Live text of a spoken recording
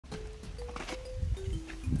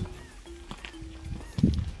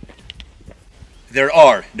There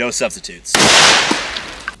are no substitutes.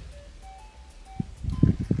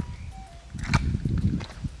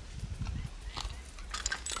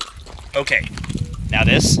 Okay, now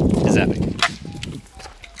this is epic.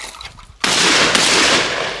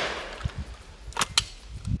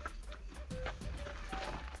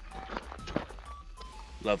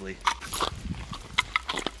 Lovely.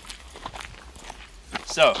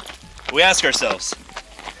 So, we ask ourselves,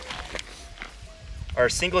 are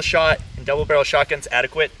single shot and double barrel shotguns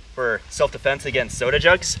adequate for self-defense against soda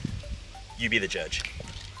jugs? You be the judge.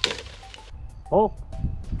 Oh.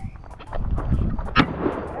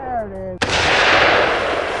 There it is.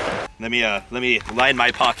 Let me line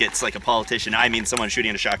my pockets like a politician. I mean someone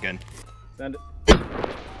shooting a shotgun. Send it.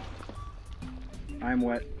 I'm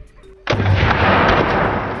wet.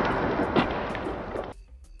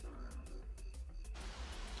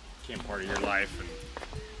 Part of your life and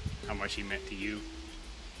how much he meant to you,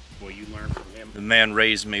 what you learned from him. The man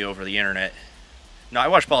raised me over the internet. No, I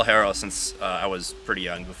watched Harrell since I was pretty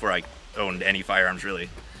young, before I owned any firearms really.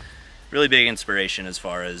 Really big inspiration as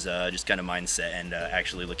far as just kind of mindset and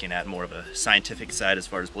actually looking at more of a scientific side as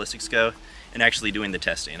far as ballistics go, and actually doing the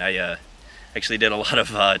testing. I actually did a lot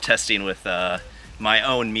of testing with my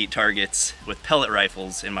own meat targets with pellet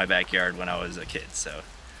rifles in my backyard when I was a kid, so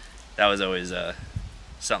that was always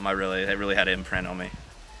something that really had an imprint on me.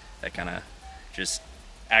 That kind of just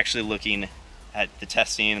actually looking at the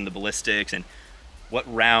testing and the ballistics and what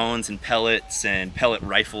rounds and pellets and pellet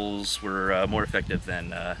rifles were more effective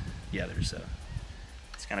than the others. So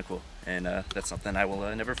it's kind of cool, and that's something I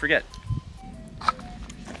will never forget.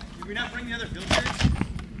 Did we not bring the other field shirts?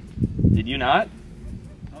 Did you not?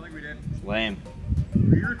 I don't think we did. Lame.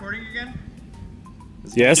 Were you recording again?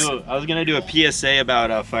 Yes. I was gonna do a PSA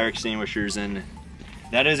about fire extinguishers, and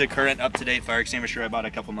that is a current up-to-date fire extinguisher I bought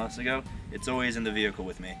a couple months ago. It's always in the vehicle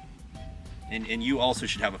with me. And you also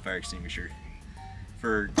should have a fire extinguisher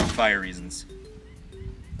for fire reasons.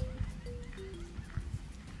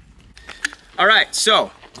 All right,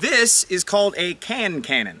 so this is called a can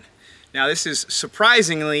cannon. Now this is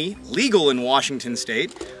surprisingly legal in Washington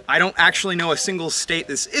state. I don't actually know a single state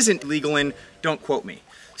this isn't legal in, don't quote me.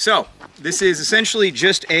 So, this is essentially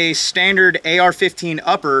just a standard AR-15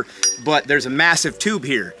 upper, but there's a massive tube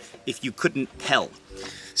here, if you couldn't tell.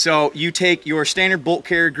 So, you take your standard bolt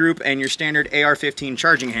carrier group and your standard AR-15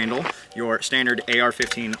 charging handle, your standard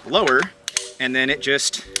AR-15 lower, and then it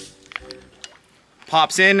just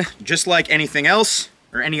pops in just like anything else,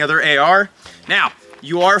 or any other AR. Now,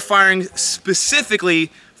 you are firing specifically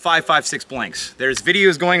 5.56 blanks. There's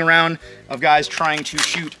videos going around of guys trying to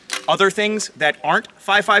shoot other things that aren't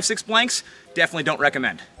 5.56 blanks. Definitely don't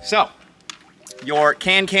recommend. So, your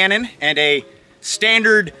can cannon and a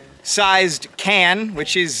standard sized can,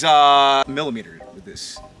 which is millimeter with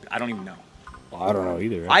this. I don't even know. Well, I don't know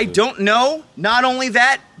either. I don't know. Not only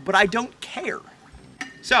that, but I don't care.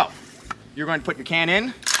 So, you're going to put your can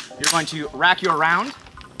in. You're going to rack your round,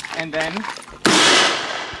 and then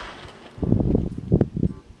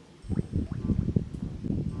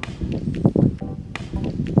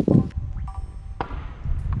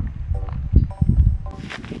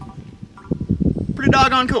pretty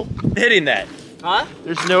doggone cool. Hitting that. Huh?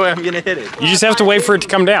 There's no way I'm gonna hit it. You just have to wait for it to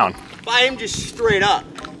come down. If I aim just straight up.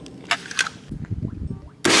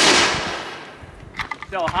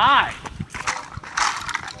 So high.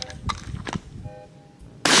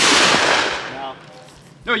 No.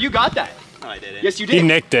 No, you got that. No, I didn't. Yes, you did. He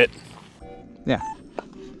nicked it. Yeah.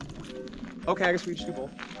 Okay, I guess we just do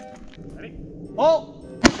both. Ready? Oh!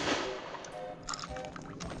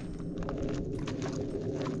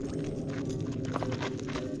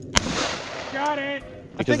 Got it.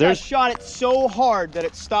 I think I shot it so hard that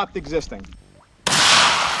it stopped existing.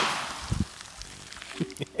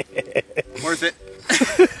 Worth it.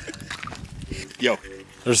 Yo.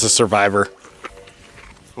 There's a survivor.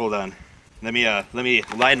 Hold on. Let me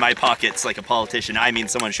line my pockets like a politician. I mean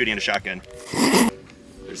someone shooting a shotgun.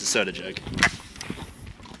 There's a soda jug.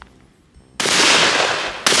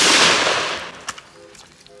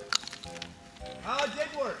 Oh, it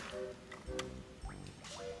did work.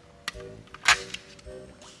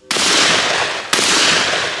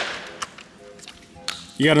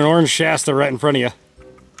 You got an orange Shasta right in front of you.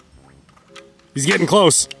 He's getting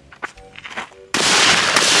close.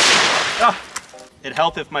 Oh, it'd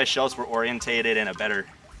help if my shells were orientated in the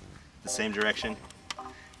same direction.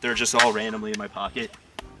 They're just all randomly in my pocket.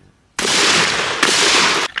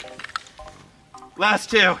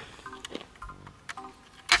 Last two.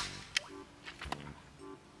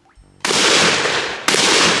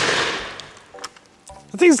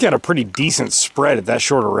 I think he's got a pretty decent spread at that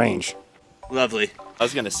shorter range. Lovely. I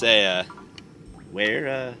was gonna say,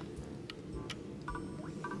 Where,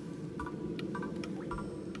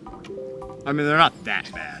 I mean, they're not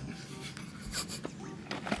that bad.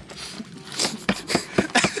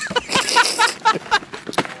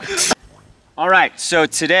 All right, so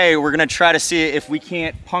today we're gonna try to see if we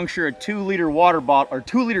can't puncture a 2-liter water bottle or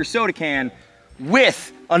 2-liter soda can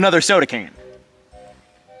with another soda can.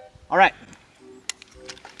 All right.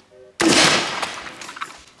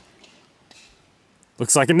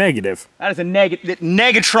 Looks like a negative. That is a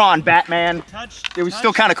negatron, Batman. It was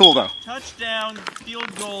still kind of cool though. touchdown,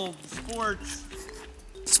 field goal, sports.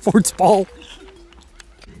 Sports ball.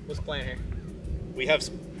 What's the plan here? We have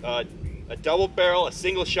a double barrel, a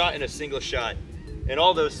single shot, and a single shot. And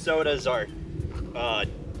all those sodas are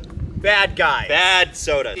Bad guys. bad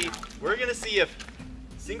sodas. We're gonna see if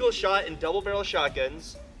single shot and double barrel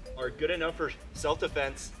shotguns are good enough for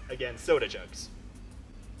self-defense against soda jugs.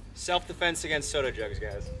 Self-defense against soda jugs,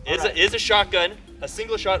 guys. Is a shotgun, a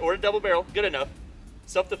single shot or a double barrel good enough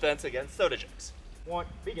self-defense against soda jugs? One,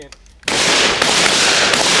 begin.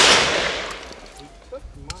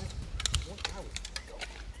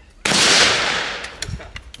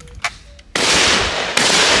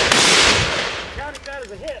 Counted that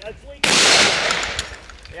as a hit. That's leaking.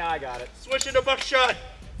 Yeah, I got it. Switch into buckshot.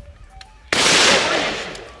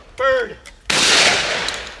 Bird.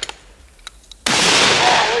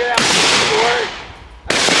 Look at that.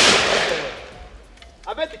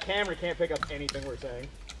 I bet the camera can't pick up anything we're saying.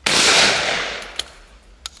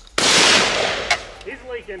 He's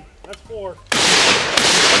leaking. That's 4.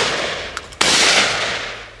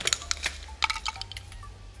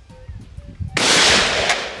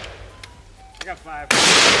 I got 5.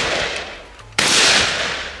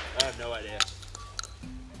 I have no idea.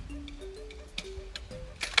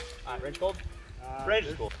 All right, range cold? Range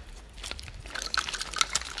is cool.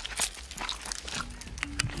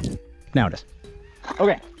 Now it is.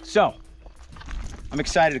 Okay, so I'm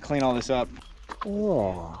excited to clean all this up.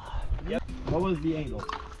 Oh. Yep. What was the angle?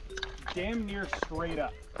 Damn near straight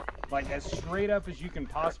up. Like as straight up as you can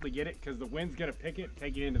possibly get it, because the wind's gonna pick it,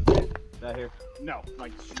 take it into the pit. Right here. No,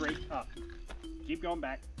 like straight up. Keep going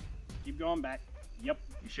back. Keep going back. Yep.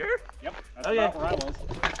 You sure? Yep. That's Okay. about where I was.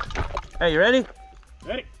 Hey, you ready?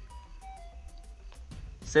 Ready?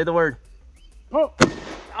 Say the word. Oh!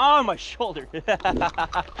 Oh, my shoulder.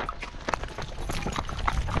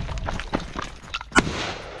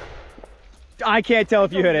 I can't tell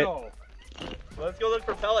if you hit it. No. Let's go look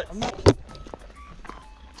for pellets.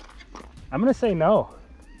 I'm gonna say no.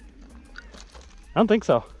 I don't think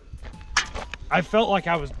so. I felt like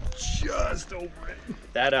I was just over it.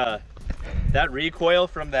 That recoil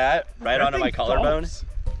from that right onto my collarbone,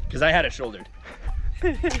 because I had it shouldered.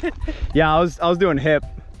 Yeah, I was doing hip.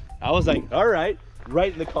 I was like, all right,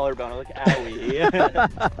 right in the collarbone. I was like, owie.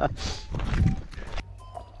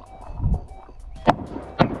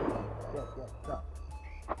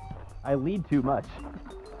 I lead too much.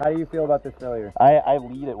 How do you feel about this failure? I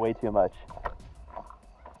lead it way too much.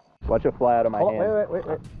 Watch it fly out of my hand. Wait.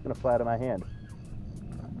 It's gonna fly out of my hand.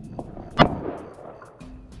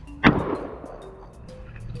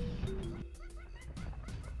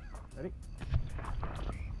 Ready?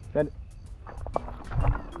 Send it.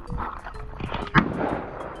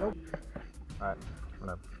 Nope. Alright, I'm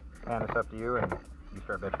gonna hand this up to you and you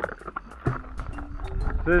start bitching.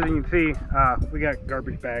 So as you can see, we got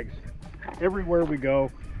garbage bags. Everywhere we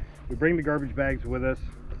go, we bring the garbage bags with us.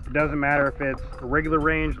 It doesn't matter if it's a regular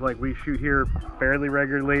range, like we shoot here fairly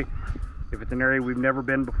regularly. If it's an area we've never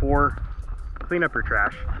been before, clean up your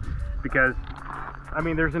trash. Because, I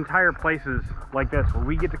mean, there's entire places like this where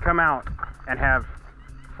we get to come out and have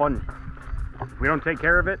fun. If we don't take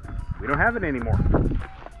care of it, we don't have it anymore.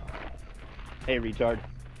 Hey, retard.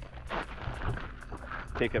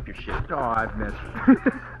 Pick up your shit. Oh, I've missed.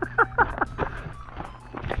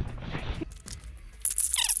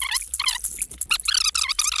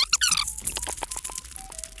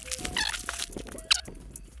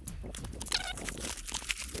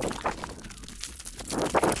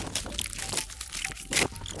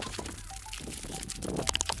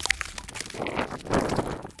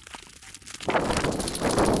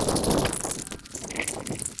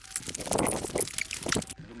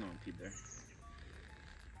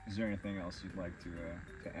 Is there anything else you'd like to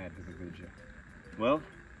add to the video? Well,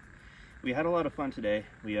 we had a lot of fun today.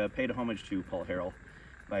 We paid homage to Paul Harrell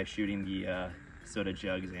by shooting the soda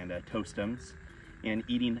jugs and tostems and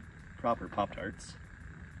eating proper Pop-Tarts.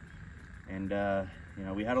 And, you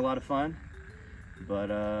know, we had a lot of fun,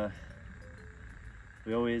 but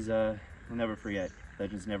we always, we'll never forget.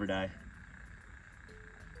 Legends never die.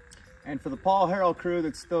 And for the Paul Harrell crew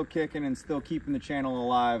that's still kicking and still keeping the channel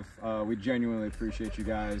alive, we genuinely appreciate you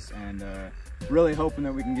guys, and really hoping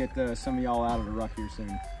that we can get some of y'all out of the ruck here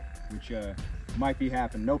soon, which might be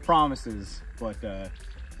happening. No promises, but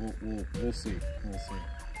we'll see. We'll see.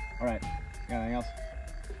 All right, got anything else?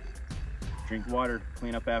 Drink water,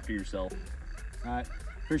 clean up after yourself. All right,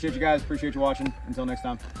 appreciate you guys, appreciate you watching. Until next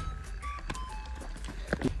time.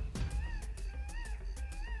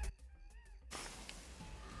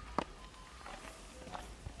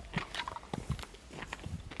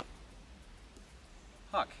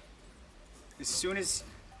 Huck, as soon as...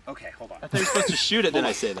 Okay, hold on. I thought you were supposed to shoot it, then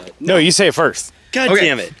I say that. No, you say it first. God Okay.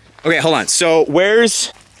 damn it. Okay, hold on. So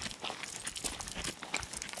where's